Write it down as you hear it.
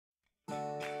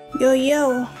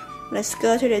Yo, let's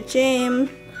go to the gym.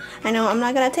 I know I'm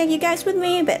not gonna take you guys with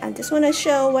me, but I just want to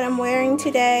show what I'm wearing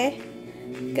today.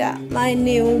 Got my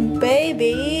new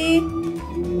baby.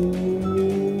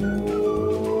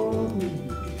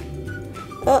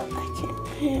 Oh, I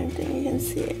don't think you can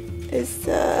see it. It's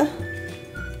that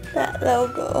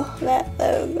logo.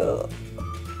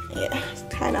 Yeah, it's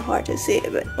kind of hard to see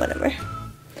it, but whatever.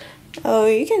 Oh,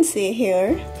 you can see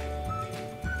here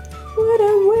what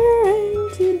I'm wearing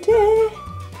today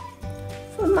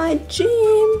for my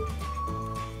gym.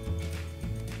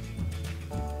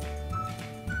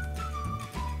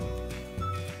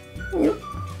 Yep.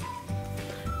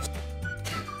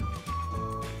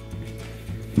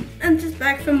 I'm just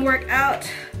back from workout.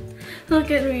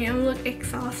 Look at me, I'm look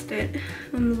exhausted.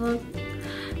 I'm look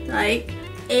like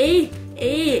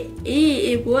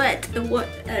what?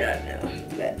 I don't know.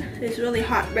 But it's really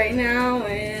hot right now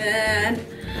and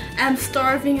I'm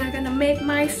starving. I'm gonna make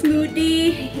my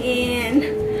smoothie and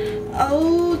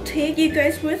I'll take you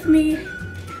guys with me.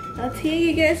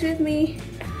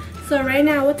 So right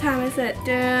now, what time is it?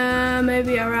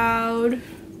 Maybe around.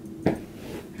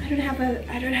 I don't have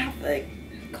a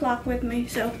clock with me,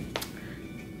 so.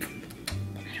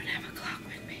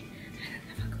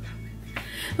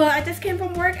 Well, I just came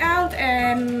from workout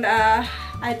and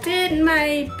I did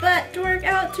my butt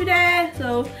workout today.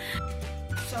 So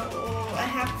I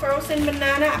have frozen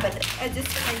banana, but I'm just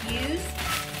gonna use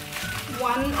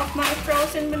one of my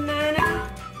frozen banana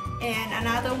and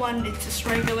another one is just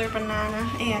regular banana.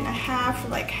 And I have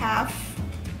like half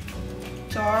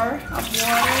jar of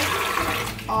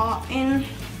water all in.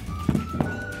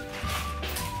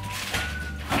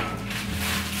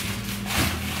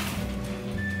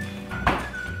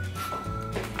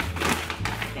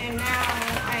 And now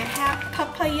I have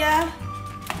papaya,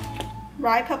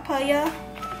 ripe papaya,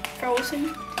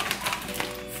 frozen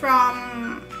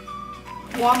from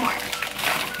Walmart.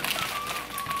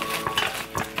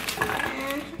 I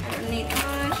don't need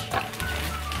much.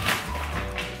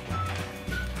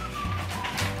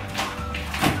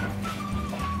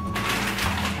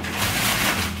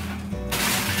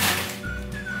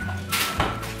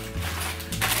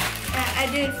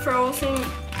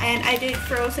 I did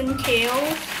frozen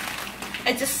kale.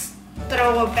 I just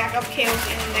throw a bag of kale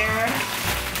in there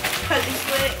because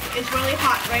it's really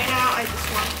hot right now. I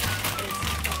just want it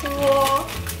cool,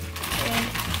 and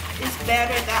it's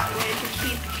better that way to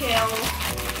keep kale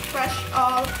fresh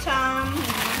all the time.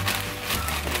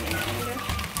 And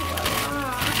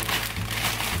voila.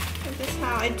 This is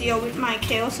how I deal with my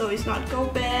kale so it's not go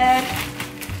bad.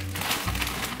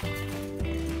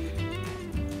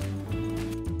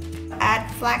 Add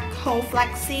whole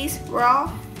flax seeds, raw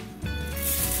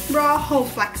whole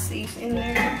flax seeds in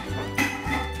there.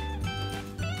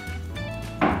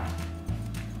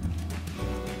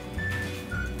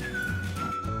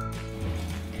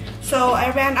 So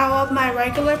I ran out of my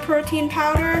regular protein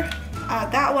powder.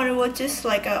 That one was just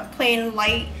like a plain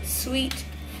light sweet.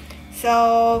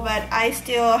 So, but I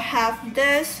still have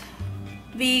this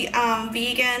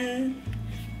vegan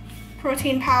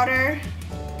protein powder,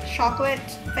 chocolate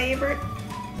flavor.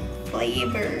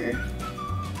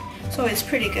 So it's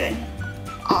pretty good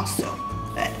also,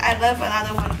 but I love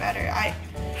another one better.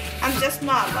 I'm just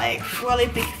not like really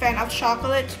big fan of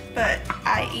chocolate, but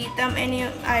I eat them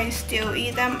I still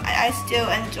eat them. I still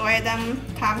enjoy them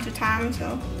time to time,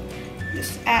 so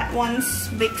just add one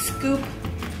big scoop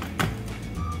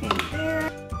in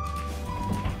there.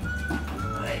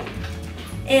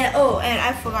 And oh, and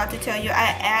I forgot to tell you,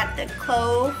 I add the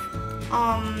clove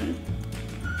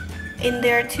in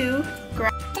there too.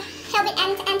 Help with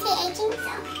anti-aging,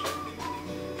 so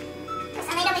just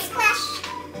a little bit splash.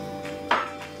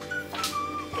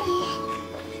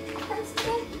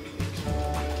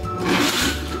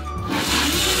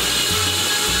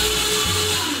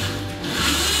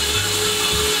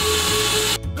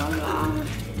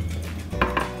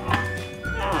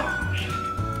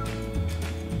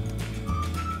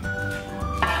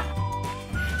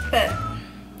 But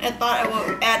I thought I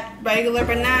would add regular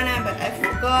banana, but I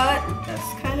forgot.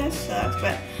 That's kind of sucks.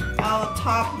 But I'll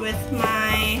top with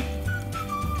my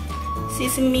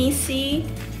sesame seed.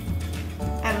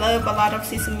 I love a lot of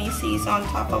sesame seeds on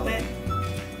top of it.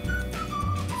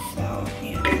 So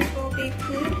yeah, this will be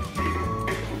good.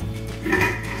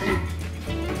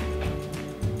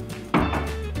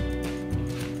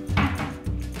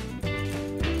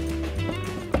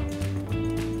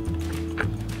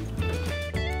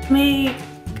 Make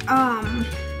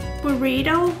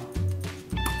burrito,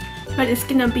 but it's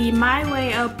gonna be my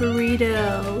way of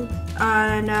burrito.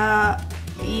 And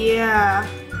yeah,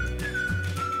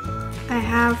 I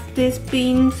have these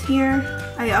beans here.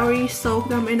 I already soaked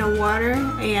them in the water,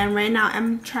 and right now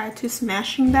I'm trying to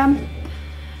smashing them.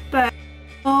 But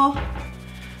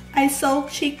I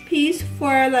soaked chickpeas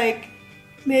for like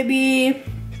maybe,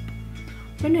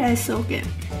 when did I soak it?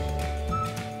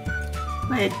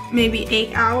 Like maybe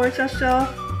 8 hours or so,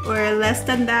 or less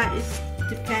than that, it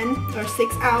depends, or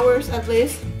 6 hours at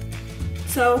least.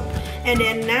 So, and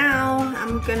then now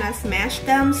I'm gonna smash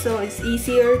them so it's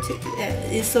easier to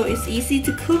it's easy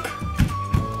to cook,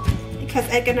 because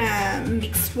I'm gonna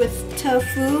mix with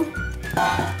tofu.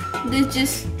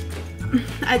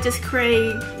 I just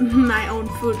create my own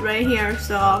food right here.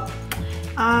 So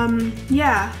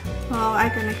yeah, well,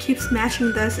 I'm gonna keep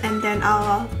smashing this, and then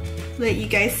I'll let you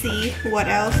guys see what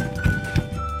else.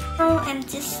 Oh, I'm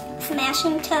just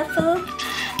smashing tofu.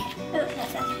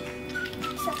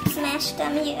 So smash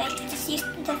them. I just use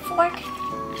the fork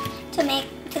to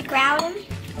ground them.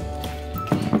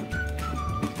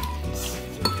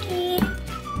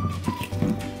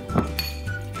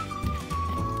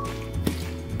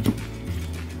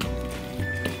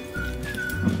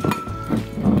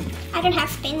 I don't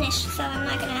have spinach, so I'm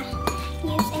not gonna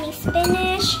use any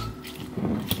spinach.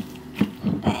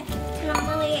 But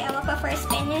normally I will prefer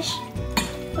spinach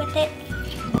with it.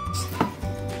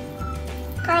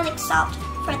 Garlic salt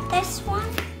for this one.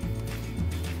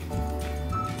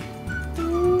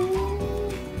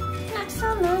 Not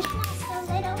so much, not so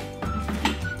little.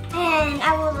 And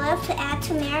I would love to add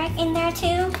turmeric in there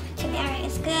too. Turmeric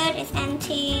is good. It's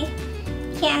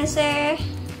anti-cancer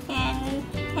and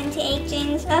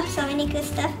anti-aging. Oh, so many good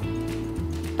stuff.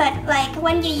 But like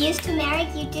when you use turmeric,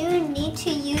 you do need to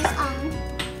use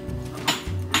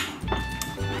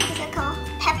what's it called?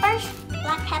 Peppers,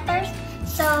 black peppers.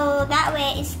 So that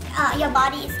way, your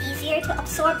body is easier to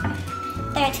absorb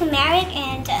the turmeric,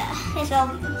 and it's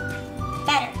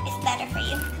better for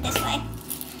you this way.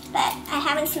 But I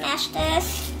haven't smashed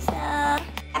this, so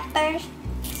peppers.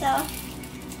 So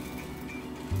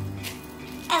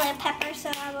I like peppers, so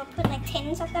I will put like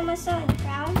tins of them or so in the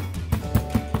ground.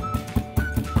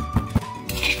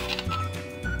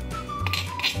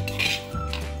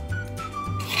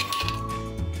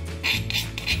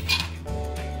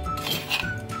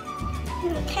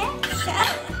 Okay, so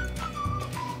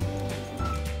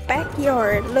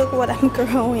backyard, look what I'm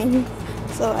growing.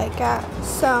 So I got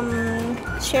some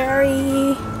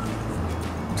cherry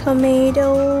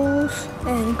tomatoes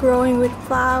and growing with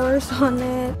flowers on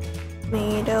it.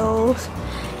 Tomatoes,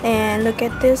 and look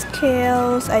at this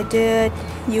kales. I did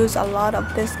use a lot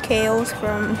of this kales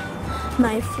from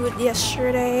my food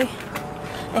yesterday.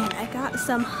 And I got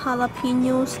some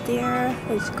jalapenos there.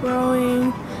 It's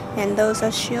growing, and those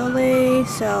are chili.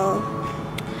 So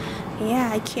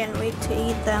yeah, I can't wait to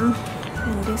eat them.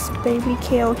 And this baby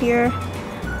kale here,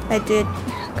 I did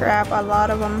grab a lot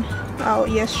of them out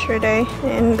yesterday,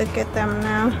 and look at them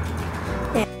now.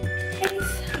 And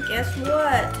guess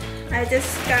what? I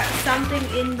just got something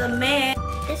in the mail.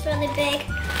 It's really big.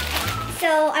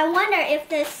 So I wonder if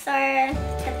this are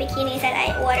the bikinis that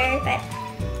I ordered, but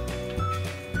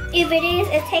if it is,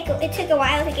 it took a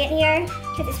while to get here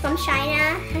because it's from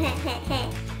China.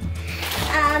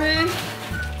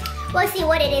 We'll see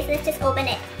what it is. Let's just open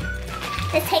it.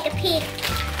 Let's take a peek.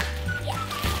 Yeah.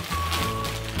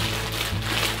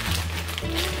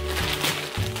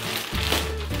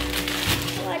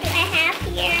 What do I have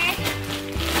here?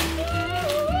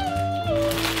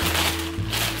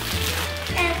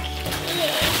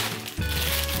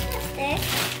 Okay. What's this?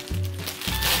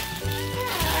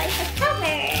 Oh, it's a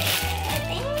cover.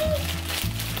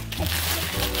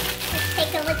 Let's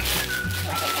take a look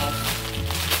what it is.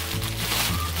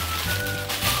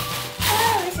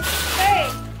 Oh, it's a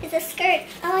skirt. It's a skirt.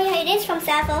 Oh yeah, it is from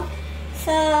Safo.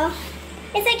 So,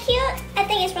 is it cute? I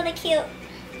think it's really cute.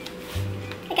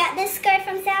 I got this skirt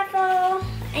from Safo,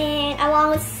 and along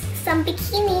with some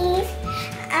bikinis.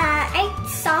 I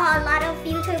saw a lot of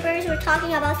YouTubers were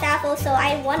talking about Safo, so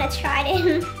I want to try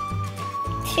them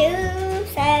too.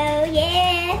 So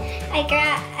yeah, I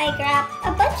grabbed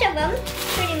a bunch of them,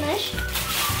 pretty much.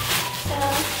 So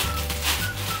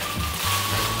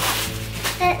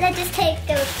let's just take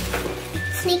a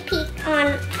sneak peek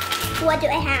on what do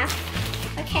I have.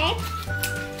 Okay.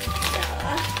 So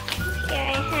here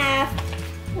I have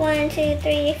 1, 2,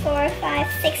 3, 4, 5,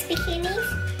 6 bikinis.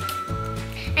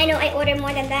 I know I ordered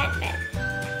more than that, but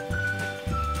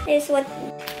this is what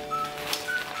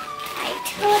I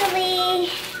totally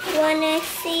wanna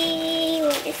see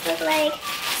what this looks like.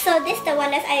 So this is the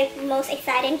one that I'm most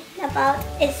excited about.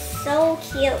 It's so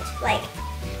cute. Like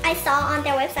I saw on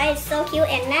their website, it's so cute,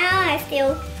 and now I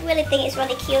still really think it's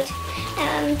really cute.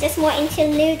 Just more into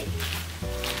nude.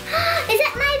 Is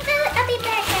that my food? I'll be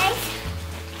back, guys.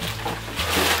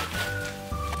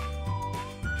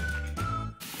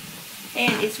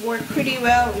 and it's worked pretty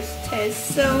well. It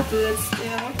tastes so good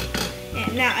still.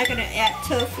 And now I'm gonna add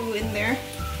tofu in there.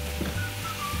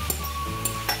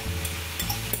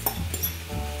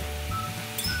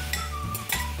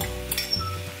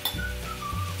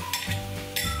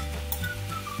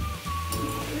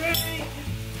 Alright.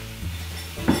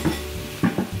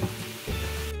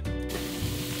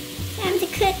 Time to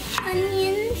cut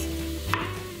onions.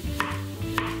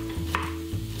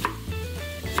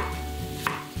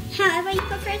 However you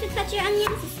prefer to cut your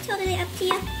onions, it's totally up to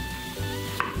you.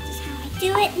 This is how I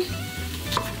do it.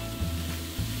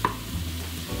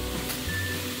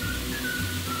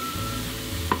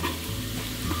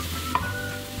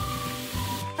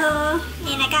 Oh,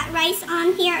 and I got rice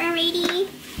on here already.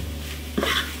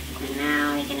 And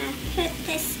now we're gonna put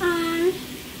this on.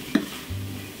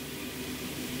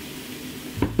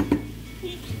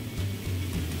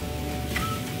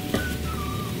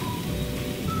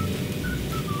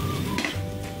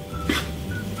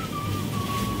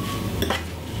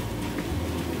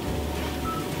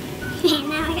 And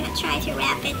now I'm gonna try to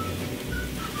wrap it.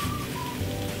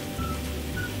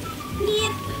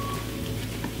 Yep.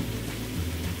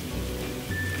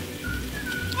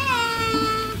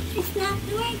 Ah, it's not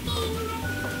working.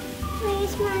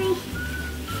 Where's my...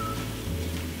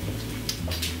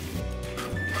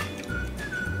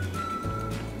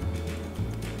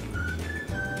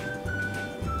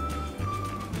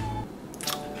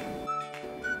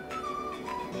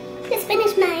 Just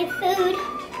finished my food.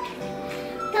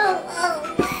 Oh,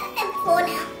 I'm full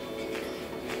now.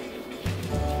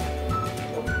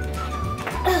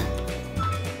 Ugh.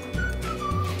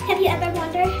 Have you ever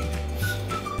wondered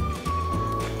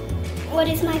what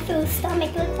does my food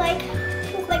stomach look like?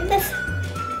 Look like this.